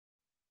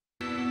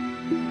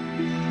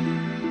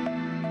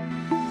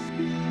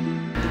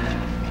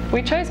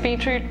We chose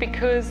BeatRoute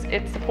because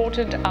it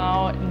supported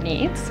our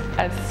needs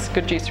as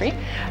good juicery.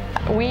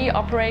 We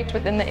operate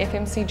within the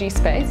FMCG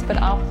space, but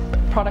our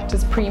product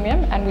is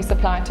premium and we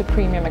supply to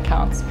premium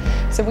accounts.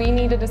 So we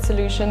needed a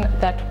solution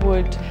that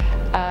would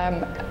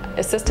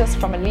assist us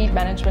from a lead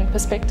management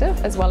perspective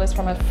as well as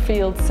from a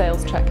field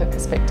sales tracker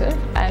perspective,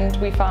 and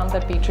we found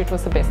that BeatRoute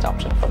was the best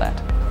option for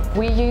that.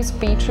 We use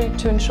BeatRoute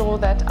to ensure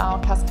that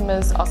our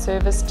customers are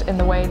serviced in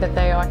the way that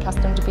they are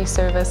accustomed to be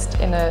serviced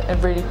in a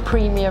really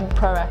premium,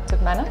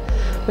 proactive manner.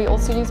 We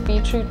also use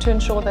BeatRoute to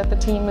ensure that the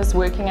team is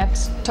working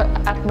at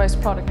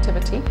utmost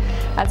productivity.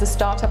 As a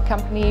startup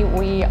company,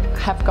 we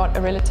have got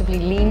a relatively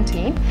lean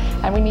team,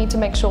 and we need to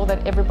make sure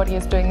that everybody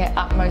is doing their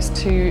utmost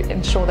to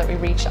ensure that we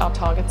reach our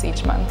targets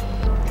each month.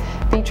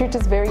 BeatRoute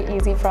is very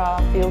easy for our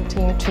field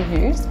team to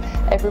use.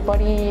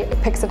 Everybody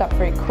picks it up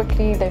very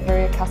quickly, they're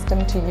very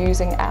accustomed to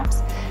using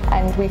apps,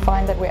 and we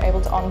find that we're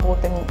able to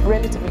onboard them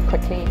relatively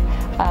quickly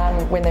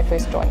when they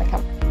first join the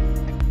company.